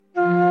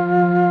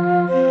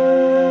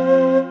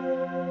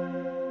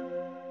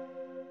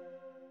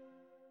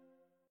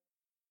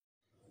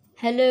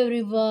Hello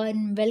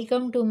everyone,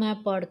 welcome to my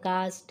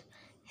podcast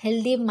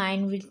Healthy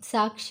Mind with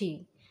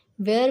Sakshi,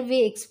 where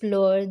we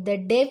explore the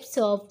depths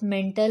of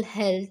mental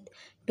health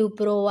to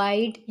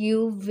provide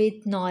you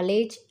with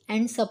knowledge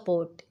and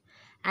support.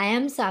 I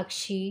am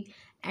Sakshi,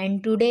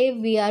 and today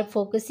we are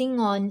focusing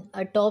on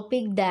a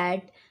topic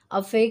that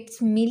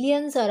affects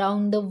millions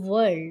around the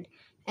world: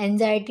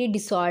 anxiety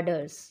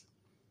disorders.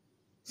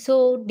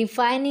 So,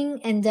 defining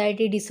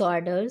anxiety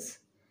disorders.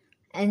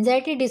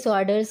 Anxiety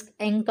disorders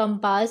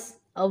encompass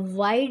a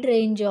wide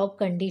range of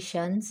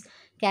conditions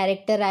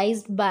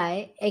characterized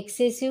by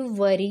excessive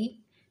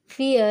worry,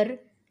 fear,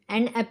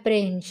 and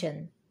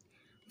apprehension.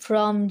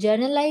 From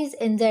generalized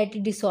anxiety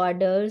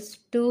disorders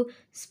to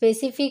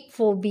specific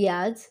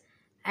phobias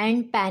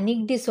and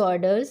panic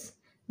disorders,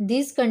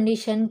 these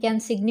conditions can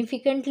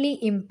significantly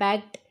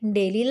impact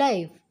daily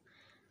life.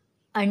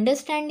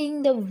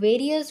 Understanding the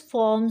various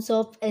forms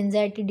of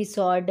anxiety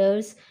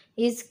disorders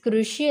is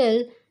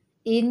crucial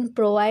in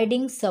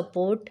providing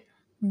support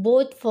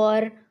both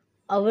for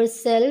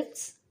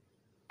ourselves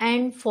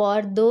and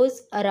for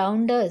those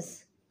around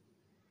us.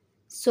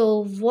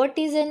 So, what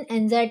is an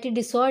anxiety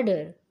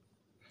disorder?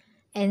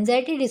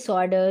 Anxiety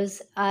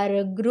disorders are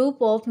a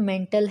group of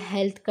mental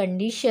health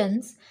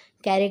conditions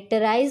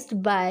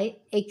characterized by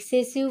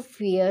excessive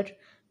fear,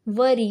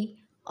 worry,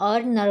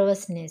 or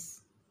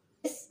nervousness.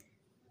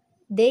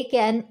 They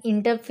can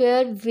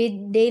interfere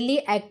with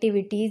daily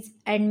activities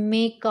and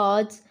may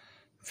cause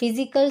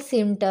physical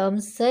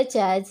symptoms such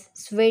as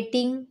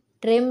sweating,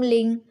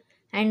 trembling,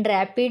 and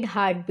rapid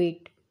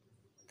heartbeat.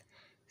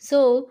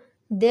 So,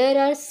 there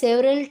are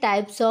several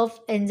types of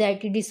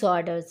anxiety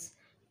disorders,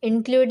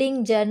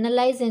 including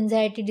generalized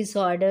anxiety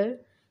disorder,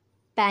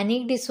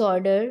 panic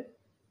disorder,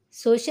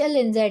 social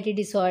anxiety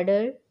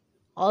disorder,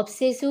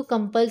 obsessive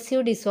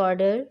compulsive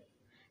disorder,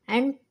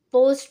 and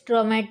post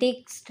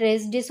traumatic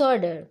stress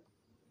disorder.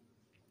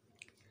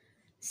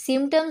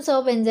 Symptoms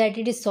of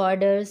anxiety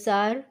disorders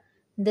are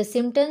the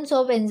symptoms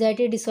of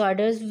anxiety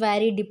disorders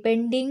vary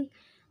depending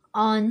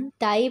on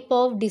type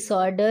of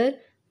disorder.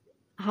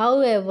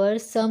 However,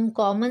 some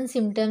common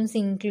symptoms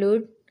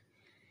include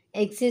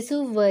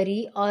excessive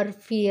worry or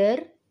fear,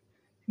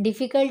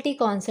 difficulty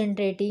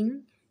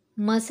concentrating,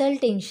 muscle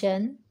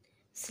tension,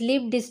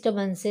 sleep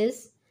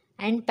disturbances,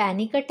 and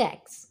panic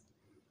attacks.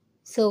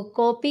 So,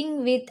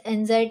 coping with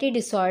anxiety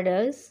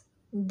disorders.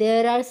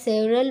 There are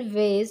several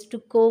ways to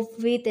cope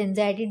with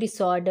anxiety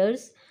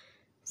disorders.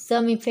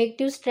 Some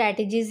effective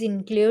strategies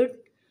include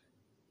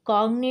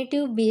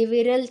cognitive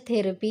behavioral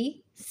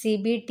therapy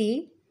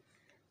 (CBT)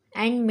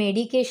 and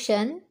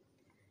medication,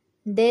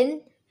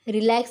 then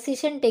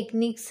relaxation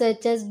techniques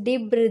such as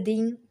deep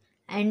breathing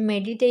and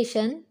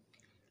meditation,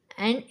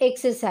 and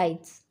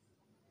exercise,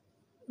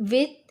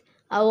 with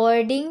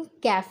avoiding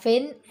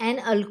caffeine and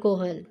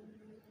alcohol.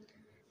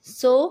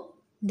 So,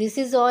 this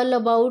is all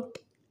about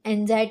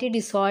anxiety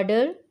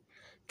disorder.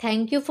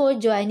 Thank you for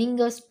joining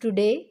us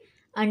today.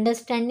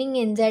 Understanding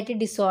anxiety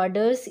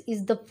disorders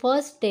is the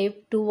first step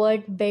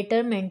toward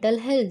better mental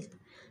health.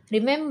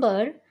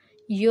 Remember,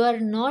 you are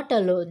not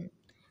alone,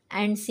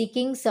 and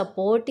seeking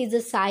support is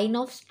a sign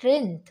of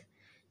strength.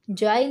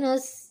 Join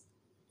us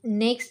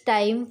next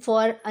time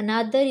for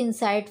another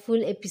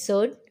insightful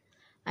episode.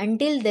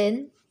 Until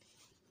then,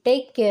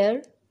 take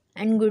care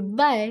and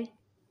goodbye.